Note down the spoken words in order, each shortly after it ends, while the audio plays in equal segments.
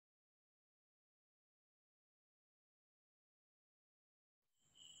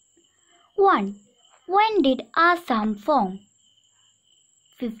1. When did Assam form?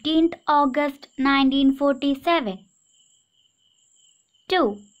 15th August 1947.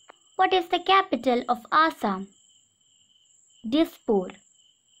 2. What is the capital of Assam? Dispur.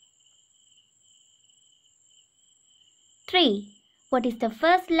 3. What is the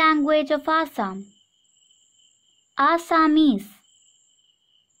first language of Assam? Assamese.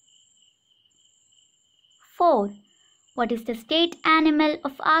 4. What is the state animal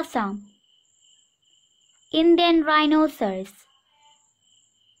of Assam? Indian rhinoceros.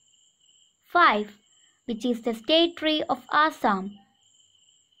 5. Which is the state tree of Assam?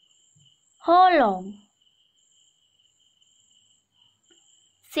 Holong.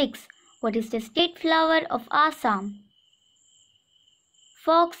 6. What is the state flower of Assam?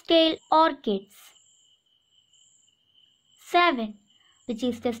 Foxtail orchids. 7. Which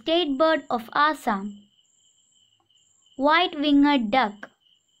is the state bird of Assam? White-winged duck.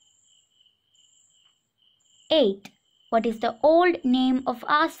 8. What is the old name of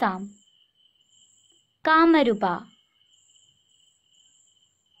Assam? Kamarupa.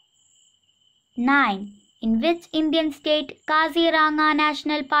 9. In which Indian state Kaziranga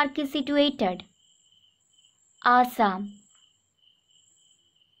National Park is situated? Assam.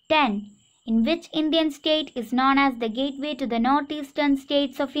 10. In which Indian state is known as the gateway to the northeastern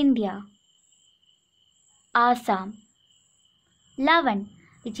states of India? Assam. 11.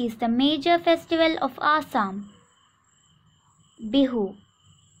 Which is the major festival of Assam? Bihu.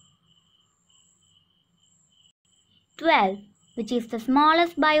 12. Which is the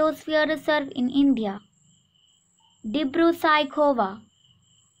smallest biosphere reserve in India? Dibru-Saikhowa.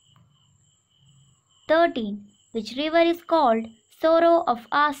 13. Which river is called Sorrow of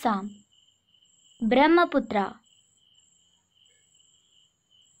Assam? Brahmaputra.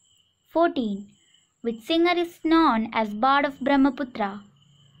 14. Which singer is known as Bard of Brahmaputra?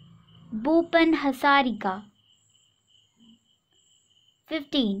 Bhupan Hasarika.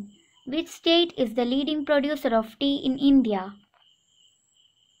 15. Which state is the leading producer of tea in India?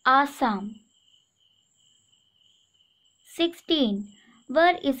 Assam. 16.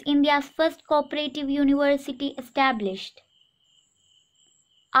 Where is India's first cooperative university established?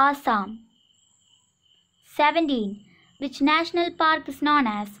 Assam. 17. Which national park is known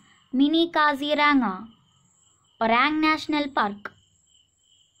as Mini Kaziranga? Orang National Park.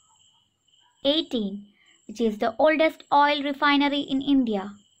 18. Which is the oldest oil refinery in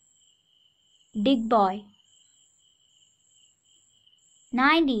India? Digboy.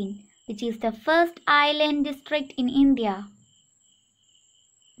 19. Which is the first island district in India?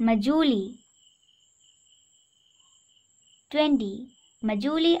 Majuli. 20.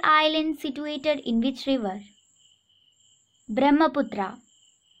 Majuli Island situated in which river? Brahmaputra.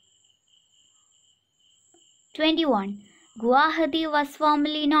 21. Guwahati was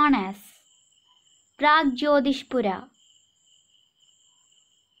formerly known as Pragjyotishpura.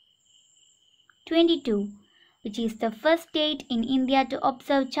 22. Which is the first state in India to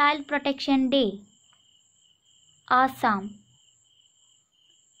observe Child Protection Day? Assam.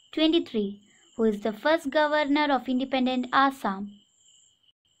 23. Who is the first governor of independent Assam?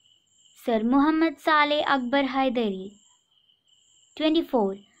 Sir Muhammad Saleh Akbar Haidari.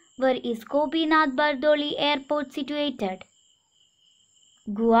 24. Where is Gopinath Bardoli Airport situated?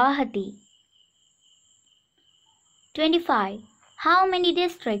 Guwahati. 25. How many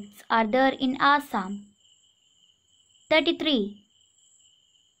districts are there in Assam? 33.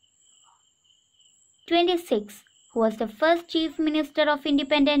 26. Who was the first Chief Minister of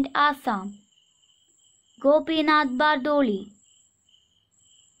independent Assam? Gopinath Bardoli.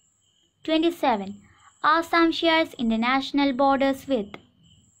 27. Assam shares international borders with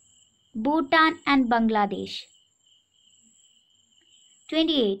Bhutan and Bangladesh.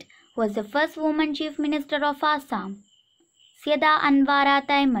 28. Who was the first woman Chief Minister of Assam? Syeda Anwara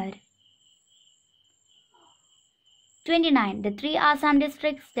Taimur. 29. The three Assam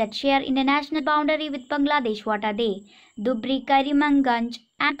districts that share international boundary with Bangladesh, what are they? Dhubri, Karimanganj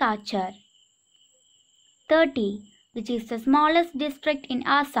and Kachar. 30. Which is the smallest district in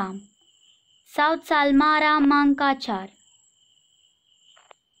Assam? South Salmara Mangkachar.